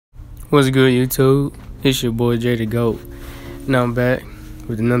What's good, YouTube? It's your boy Jay the Goat. Now I'm back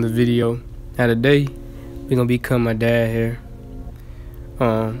with another video. Now today we're gonna be cutting my dad hair.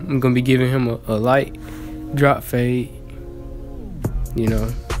 I'm gonna be giving him a light drop fade. You know.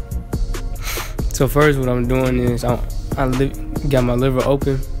 So first, what I'm doing is I got my liver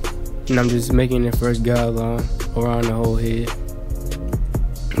open, and I'm just making the first guide line around the whole head.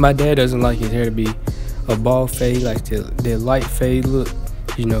 My dad doesn't like his hair to be a bald fade, like the light fade look.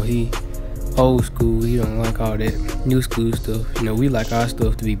 You know, he old school, he don't like all that new school stuff. You know, we like our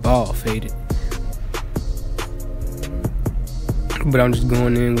stuff to be bald faded. But I'm just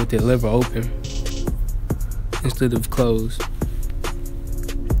going in with the liver open instead of closed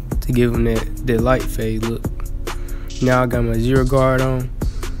to give him that light fade look. Now I got my zero guard on,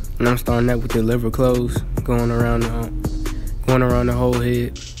 and I'm starting that with the liver closed, going around the whole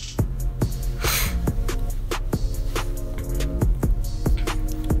head.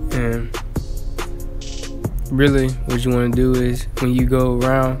 And really, what you want to do is when you go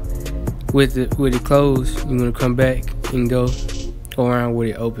around with it closed, you're gonna come back and go around with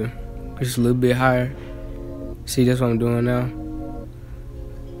it open, just a little bit higher. See, that's what I'm doing now.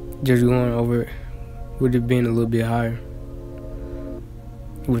 Just going over it with it being a little bit higher,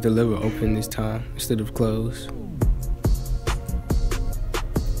 with the liver open this time instead of closed.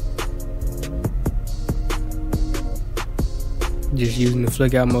 Just using the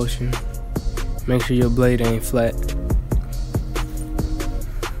flick out motion. Make sure your blade ain't flat.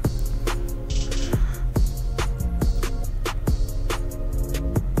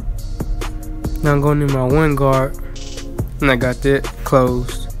 Now I'm going in my one guard, and I got that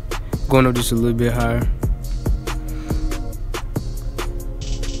closed, going up just a little bit higher.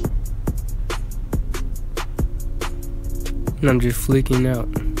 And I'm just flicking out.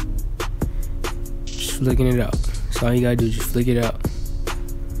 Just flicking it out. So all you gotta do is just flick it out.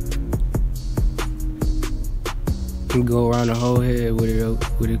 And go around the whole head with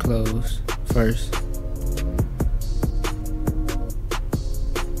it closed first.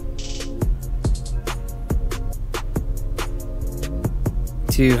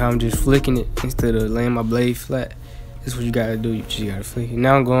 See how I'm just flicking it instead of laying my blade flat? That's what you gotta do. You just gotta flick it.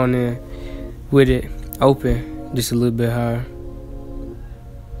 Now I'm going in with it open, just a little bit higher.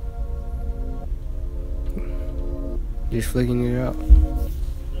 Just flicking it out.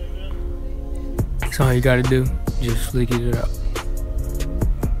 That's all you gotta do. Just flick it out.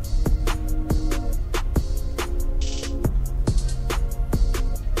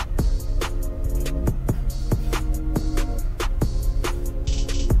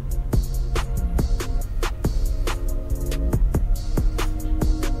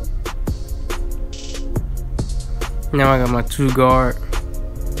 Now I got my two guard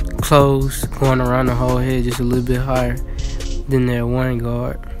closed, going around the whole head just a little bit higher than that one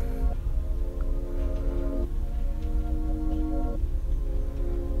guard.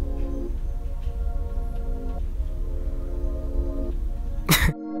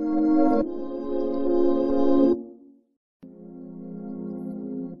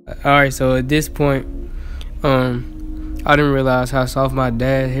 Alright, so at this point, I didn't realize how soft my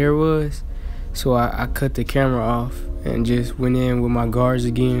dad's hair was, so I cut the camera off and just went in with my guards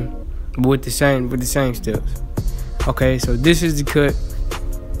again, with the same steps. Okay, so this is the cut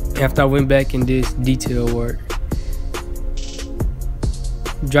after I went back and did detail work.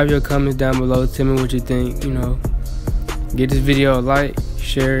 Drop your comments down below, tell me what you think. You know, give this video a like,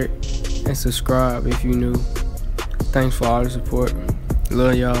 share it, and subscribe if you're new. Thanks for all the support.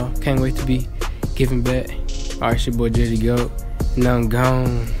 Love y'all. Can't wait to be giving back. Alright, it's your boy Jay the Goat, and I'm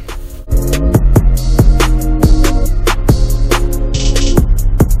gone.